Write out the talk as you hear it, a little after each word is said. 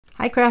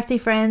Hi Crafty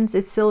Friends,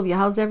 it's Sylvia.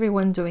 How's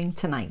everyone doing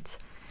tonight?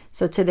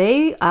 So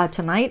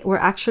tonight we're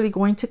actually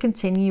going to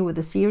continue with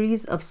a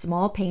series of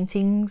small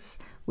paintings,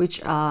 which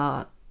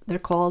they're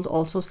called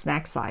also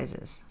snack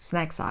size.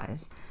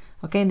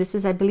 Okay, and this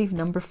is, I believe,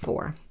 number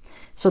 4.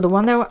 So the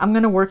one that I'm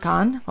going to work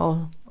on,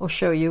 I'll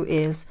show you,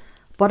 is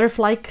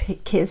Butterfly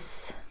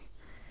Kiss,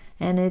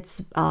 and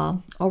it's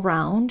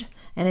around,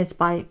 and it's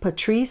by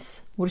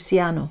Patrice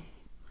Murciano.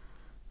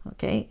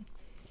 Okay,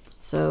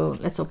 so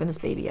let's open this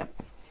baby up.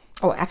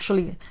 Oh,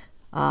 actually,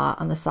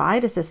 on the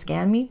side, it says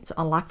scan me to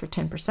unlock for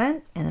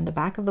 10%. And in the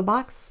back of the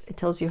box, it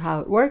tells you how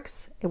it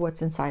works and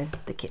what's inside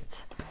the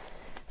kit.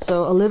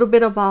 So a little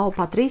bit about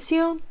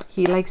Patricio.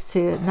 He likes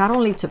to not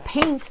only to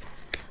paint,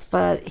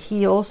 but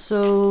he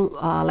also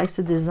likes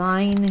to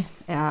design.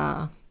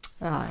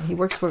 He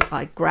works for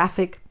like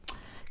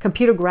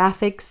computer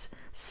graphics,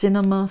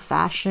 cinema,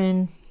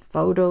 fashion,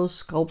 photos,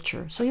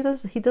 sculpture. So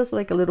he does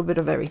like a little bit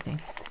of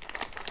everything.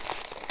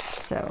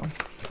 So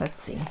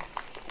let's see.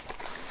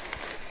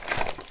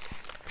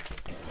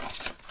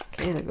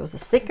 Okay, there goes the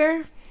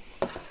sticker.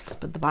 Let's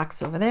put the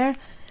box over there.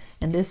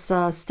 And this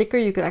sticker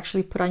you could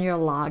actually put on your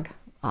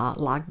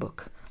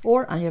logbook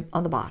or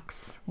on the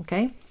box.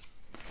 Okay.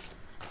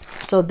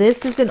 So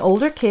this is an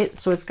older kit,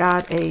 so it's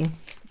got a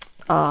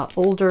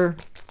older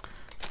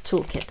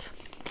toolkit.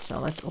 So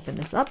let's open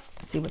this up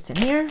and see what's in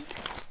here.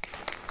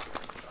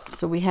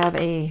 So we have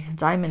a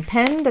diamond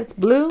pen that's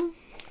blue.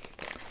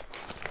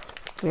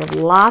 We have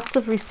lots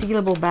of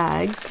resealable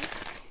bags.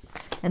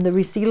 And the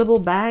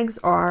resealable bags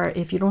are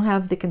if you don't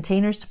have the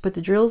containers to put the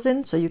drills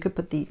in, so you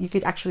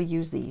could actually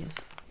use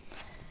these.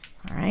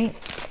 All right.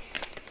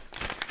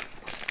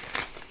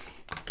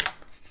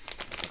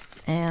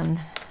 And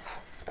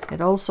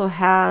it also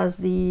has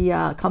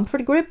the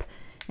comfort grip,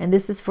 and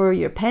this is for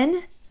your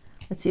pen.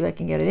 Let's see if I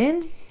can get it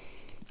in.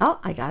 Oh,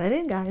 I got it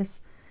in,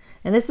 guys.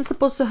 And this is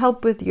supposed to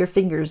help with your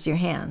fingers, your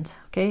hand,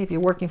 okay, if you're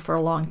working for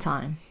a long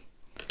time.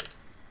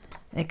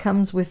 It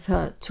comes with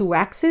 2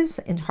 waxes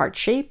in heart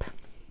shape.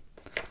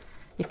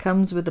 It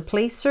comes with a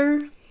placer.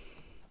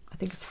 I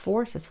think it's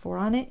 4, it says 4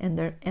 on it, and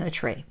a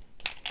tray.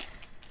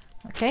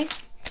 Okay.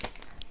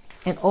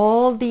 And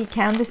all the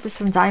canvases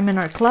from Diamond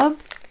Art Club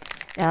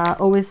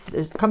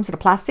comes in a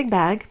plastic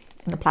bag.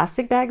 And the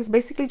plastic bag is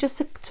basically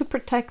just to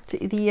protect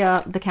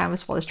the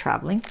canvas while it's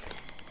traveling.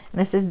 And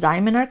it says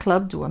Diamond Art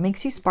Club, do what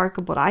makes you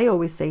sparkle, but I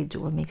always say do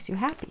what makes you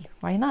happy.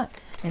 Why not?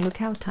 And look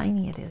how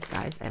tiny it is,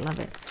 guys. I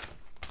love it.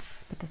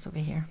 Let's put this over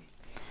here.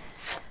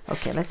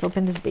 Okay, let's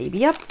open this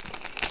baby up.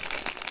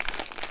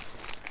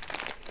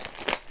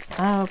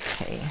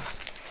 Okay.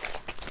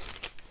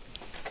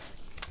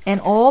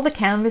 And all the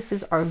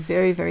canvases are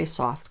very, very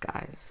soft,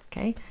 guys.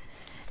 Okay.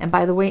 And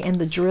by the way, and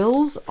the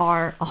drills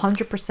are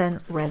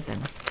 100% resin,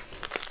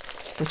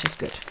 which is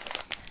good.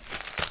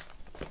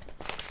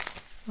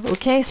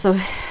 Okay, so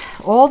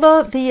all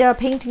the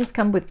paintings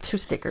come with 2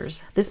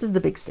 stickers. This is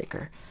the big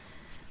sticker.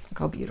 Look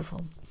how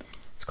beautiful.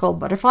 It's called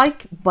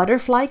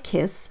Butterfly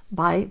Kiss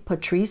by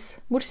Patrice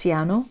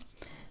Murciano.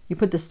 You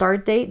put the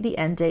start date, the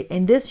end date,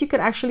 and this you could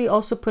actually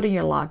also put in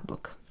your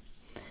logbook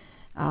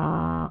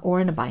or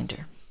in a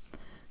binder.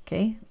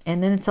 Okay,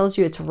 and then it tells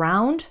you it's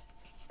round,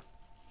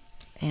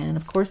 and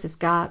of course it's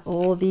got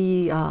all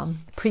the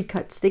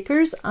pre-cut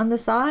stickers on the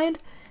side,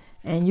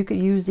 and you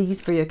could use these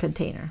for your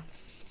container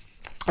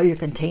or your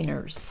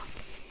containers.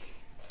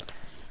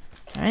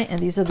 All right,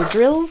 and these are the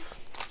drills,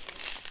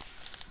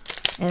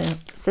 and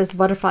it says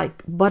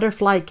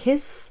Butterfly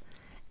Kiss.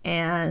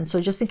 And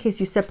so just in case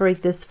you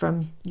separate this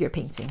from your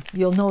painting,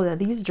 you'll know that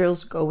these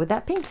drills go with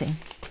that painting.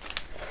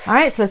 All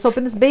right, so let's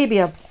open this baby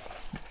up.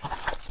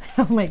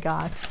 Oh my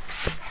God,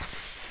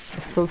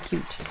 it's so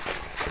cute.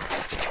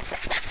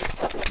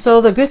 So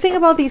the good thing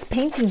about these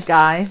paintings,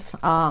 guys,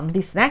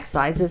 these snack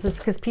sizes, is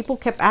because people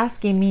kept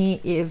asking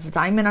me if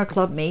Diamond Art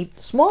Club made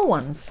small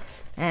ones,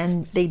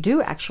 and they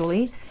do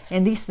actually.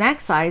 And these snack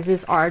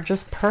sizes are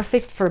just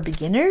perfect for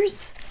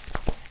beginners,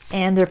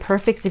 and they're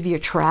perfect if you're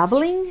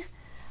traveling,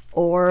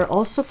 or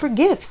also for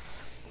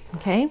gifts.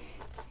 Okay.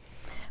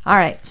 All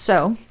right.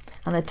 So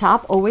on the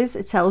top, always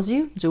it tells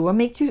you do what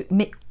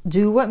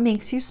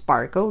makes you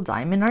sparkle.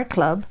 Diamond Art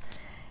Club.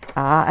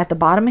 At the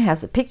bottom, it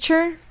has a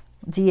picture.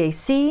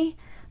 DAC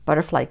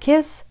Butterfly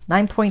Kiss,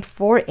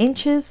 9.4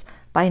 inches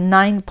by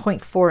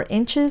 9.4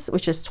 inches,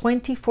 which is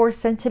 24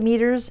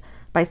 centimeters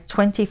by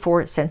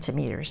 24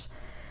 centimeters.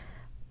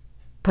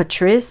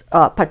 Patrice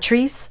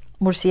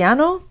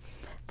Murciano,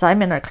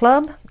 Diamond Art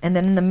Club. And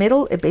then in the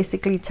middle, it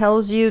basically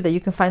tells you that you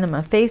can find them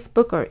on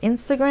Facebook or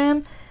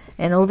Instagram.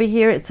 And over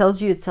here, it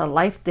tells you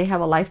they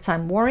have a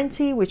lifetime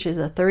warranty, which is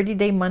a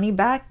 30-day money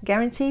back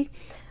guarantee,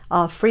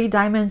 free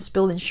diamond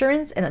spill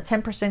insurance, and a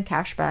 10%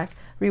 cashback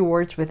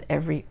rewards with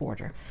every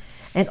order.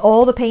 And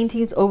all the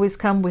paintings always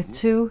come with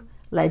 2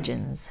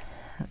 legends,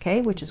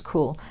 okay, which is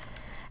cool.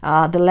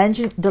 The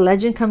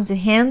legend comes in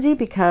handy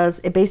because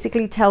it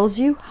basically tells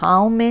you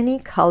how many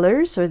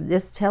colors. So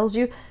this tells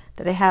you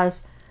that it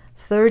has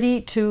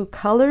 32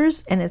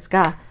 colors, and it's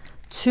got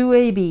 2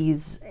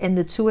 ABs, and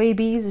the 2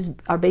 ABs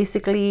are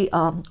basically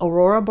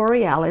Aurora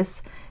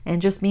Borealis,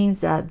 and just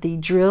means that the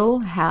drill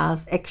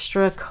has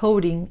extra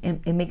coating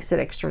and it makes it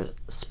extra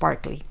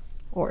sparkly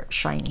or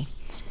shiny.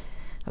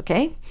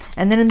 Okay,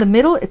 and then in the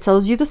middle it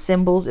tells you the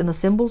symbols, and the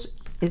symbols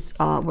is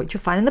what you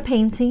find in the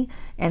painting,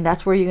 and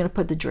that's where you're going to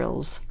put the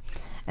drills.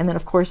 And then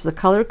of course the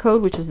color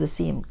code, which is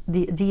the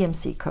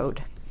DMC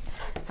code.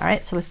 All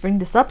right, so let's bring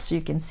this up so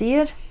you can see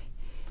it.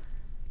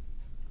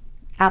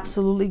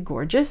 Absolutely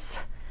gorgeous.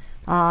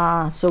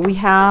 So we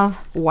have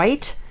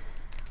white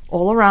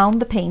all around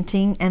the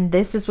painting, and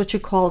this is what you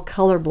call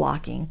color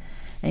blocking.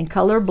 And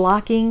color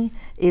blocking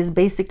is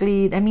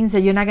basically, that means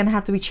that you're not going to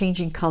have to be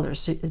changing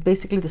colors. So it's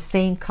basically the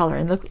same color.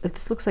 And look,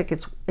 this looks like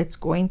it's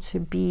going to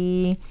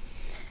be,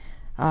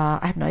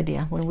 I have no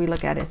idea. When we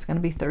look at it, it's going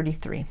to be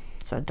 33.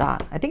 It's a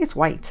dot. I think it's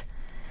white.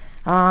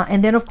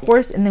 And then of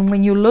course, and then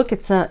when you look,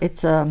 it's a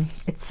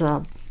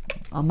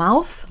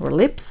mouth or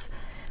lips,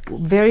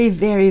 very,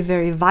 very,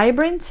 very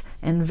vibrant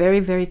and very,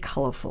 very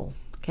colorful.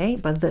 Okay,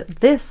 but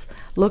this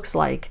looks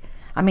like,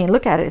 I mean,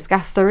 look at it. It's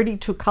got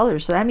 32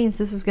 colors. So that means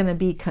this is going to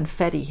be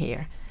confetti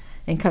here.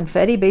 And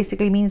confetti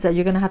basically means that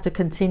you're going to have to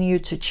continue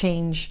to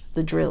change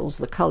the drills,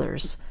 the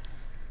colors.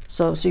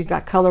 So you've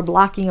got color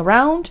blocking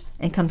around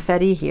and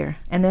confetti here.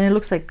 And then it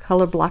looks like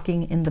color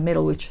blocking in the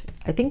middle, which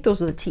I think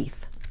those are the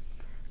teeth.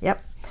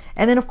 Yep.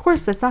 And then of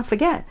course, let's not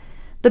forget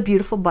the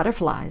beautiful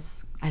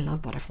butterflies. I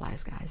love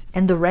butterflies, guys.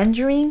 And the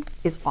rendering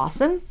is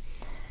awesome.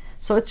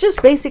 So it's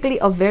just basically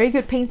a very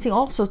good painting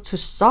also to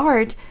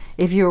start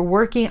if you're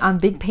working on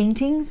big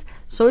paintings.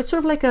 So it's sort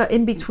of like a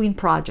in-between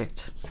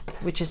project,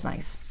 which is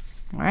nice.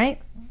 All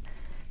right.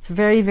 It's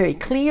very, very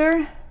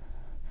clear.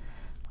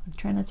 I'm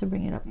trying not to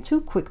bring it up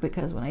too quick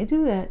because when I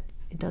do that,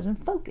 it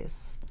doesn't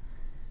focus.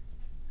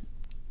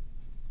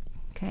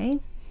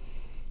 Okay.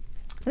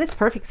 And it's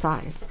perfect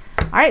size.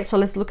 All right, so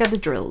let's look at the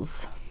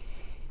drills.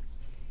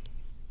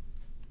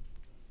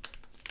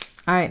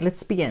 All right,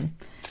 let's begin.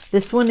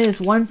 This one is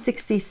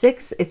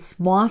 166. It's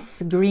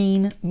moss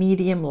green,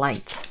 medium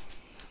light.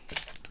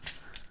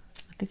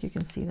 I think you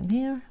can see them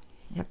here.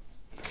 Yep.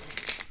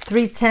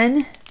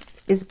 310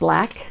 is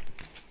black.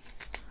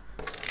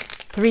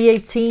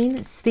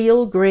 318,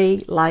 steel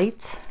gray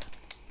light.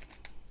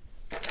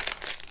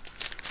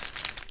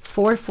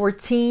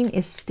 414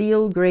 is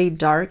steel gray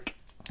dark.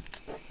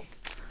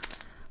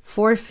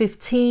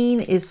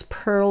 415 is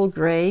pearl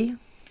gray.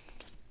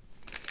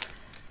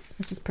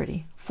 This is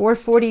pretty.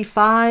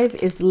 445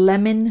 is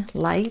lemon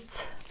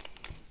light.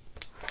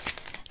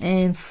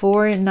 And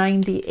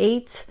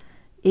 498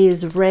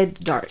 is red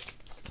dark.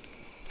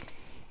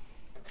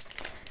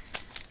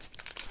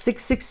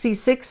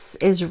 666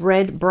 is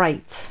red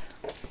bright.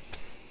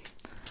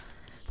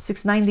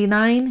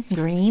 699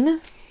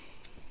 green.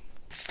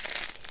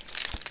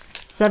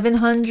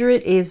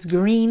 700 is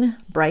green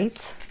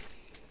bright.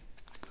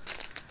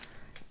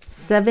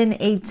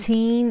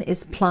 718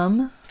 is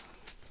plum.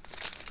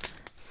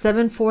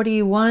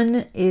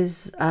 741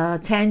 is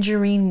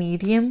tangerine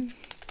medium.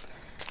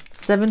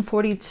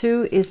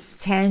 742 is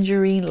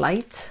tangerine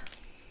light.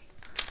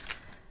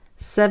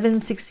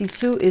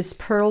 762 is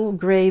pearl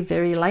gray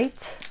very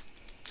light.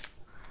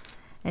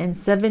 And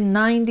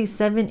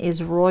 797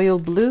 is royal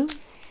blue.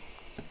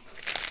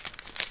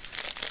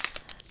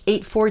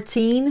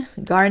 814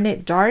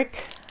 garnet dark.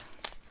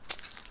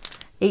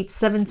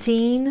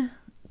 817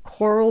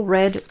 coral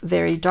red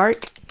very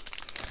dark.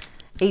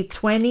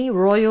 820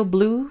 royal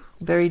blue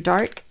very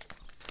dark.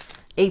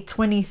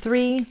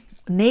 823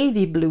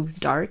 navy blue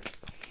dark.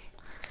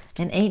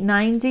 And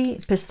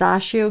 890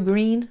 pistachio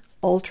green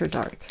ultra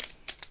dark.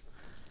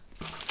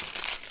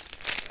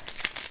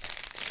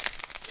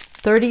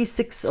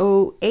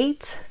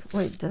 3608.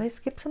 Wait, did I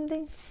skip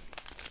something?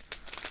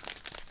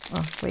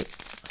 Oh, wait,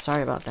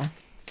 sorry about that.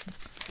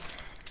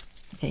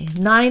 Okay,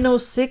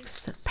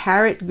 906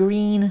 parrot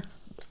green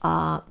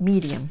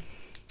medium.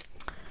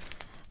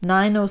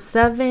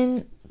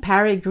 907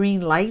 parrot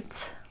green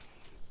light.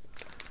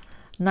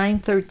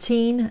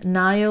 913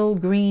 Nile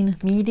green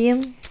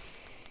medium.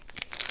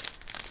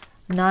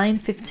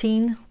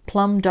 915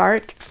 plum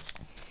dark.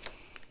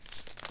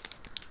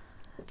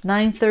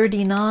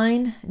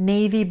 939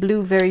 navy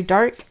blue very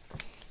dark.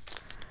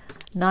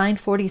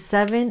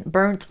 947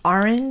 burnt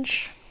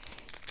orange.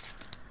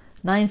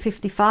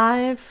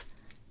 955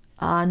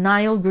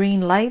 Nile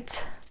green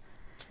light.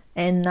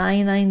 And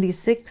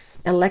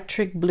 996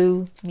 electric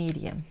blue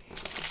medium.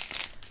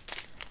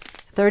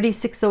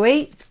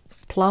 3608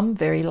 plum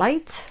very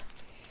light.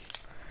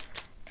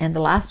 And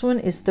the last one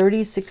is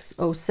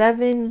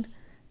 3607.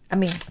 I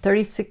mean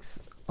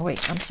 36. Oh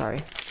wait, I'm sorry.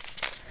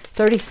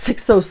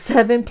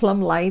 3607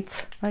 plum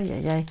light. Ay,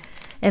 ay, ay.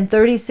 And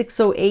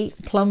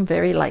 3608 plum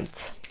very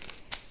light.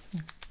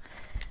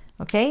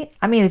 Okay,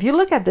 I mean, if you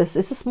look at this,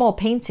 it's a small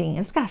painting.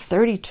 It's got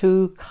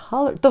 32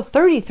 colors, though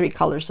 33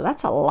 colors, so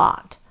that's a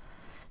lot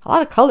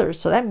of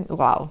colors. So that,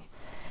 wow.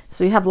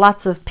 So you have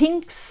lots of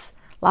pinks,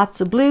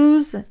 lots of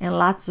blues, and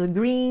lots of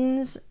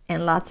greens,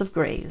 and lots of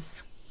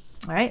grays.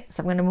 All right,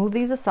 so I'm going to move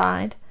these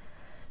aside.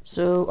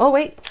 So, oh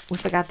wait, we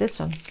forgot this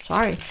one.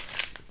 Sorry.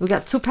 We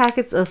got 2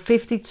 packets of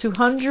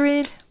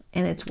 5200,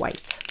 and it's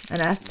white. And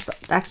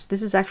that's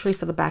this is actually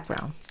for the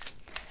background.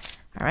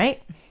 All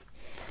right.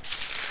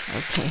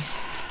 Okay.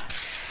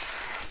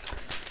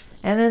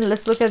 And then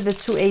let's look at the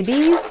two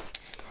ABs.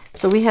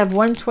 So we have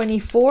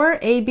 124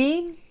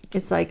 AB.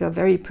 It's like a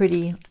very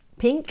pretty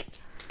pink.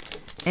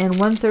 And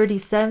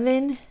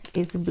 137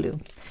 is blue.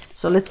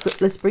 So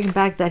let's bring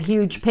back that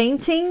huge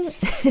painting.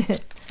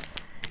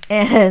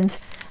 And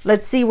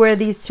let's see where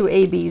these two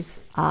ABs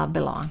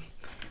belong.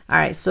 All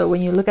right, so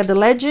when you look at the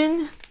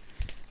legend,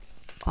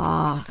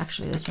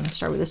 actually let's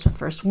start with this one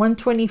first.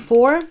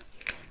 124,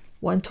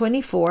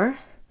 124.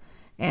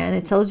 And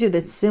it tells you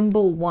that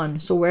symbol 1.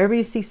 So wherever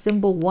you see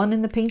symbol 1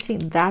 in the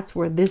painting, that's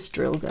where this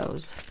drill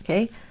goes.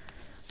 Okay.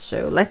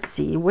 So let's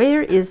see.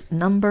 Where is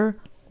number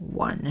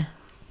 1?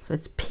 So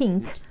it's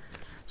pink.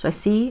 So I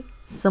see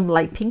some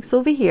light pinks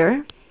over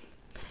here.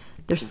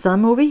 There's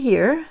some over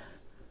here,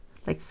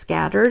 like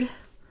scattered.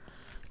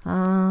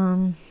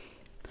 None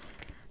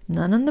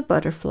on the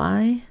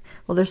butterfly.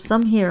 Well, there's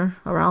some here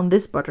around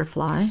this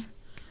butterfly.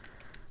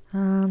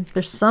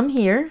 There's some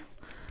here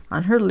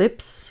on her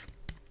lips.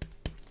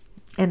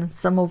 And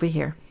some over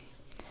here.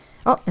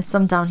 Oh, and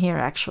some down here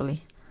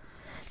actually.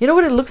 You know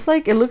what it looks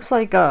like? It looks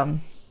like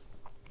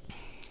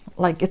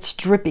it's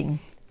dripping.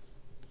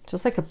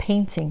 Just like a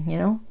painting, you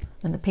know?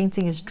 And the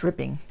painting is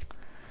dripping.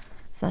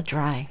 It's not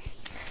dry.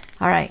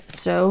 All right,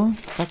 so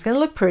that's gonna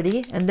look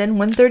pretty. And then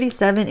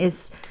 137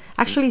 is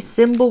actually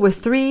symbol with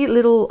 3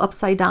 little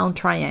upside down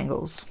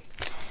triangles.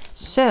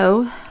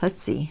 So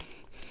let's see.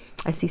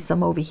 I see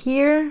some over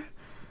here.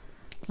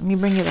 Let me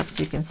bring it up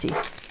so you can see.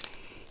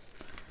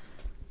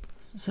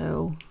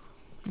 So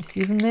you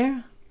see them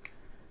there,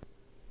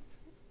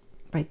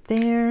 right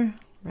there,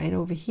 right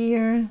over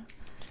here,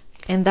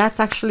 and that's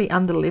actually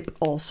on the lip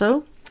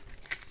also.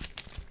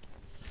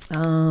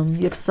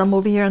 You have some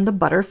over here on the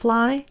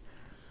butterfly.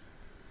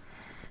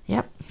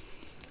 Yep.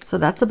 So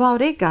that's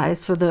about it,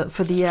 guys, for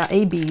the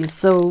ABs.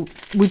 So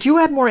would you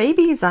add more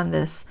ABs on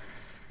this?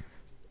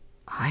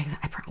 I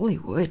probably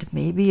would.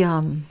 Maybe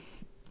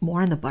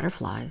more on the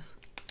butterflies.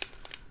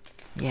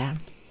 Yeah.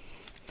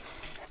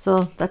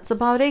 So that's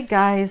about it,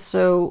 guys.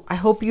 So I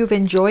hope you've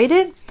enjoyed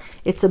it.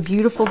 It's a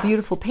beautiful,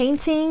 beautiful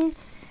painting.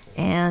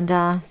 And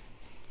I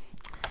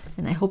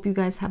hope you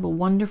guys have a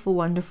wonderful,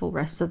 wonderful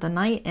rest of the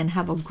night and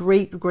have a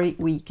great, great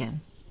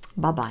weekend.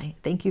 Bye-bye.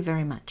 Thank you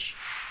very much.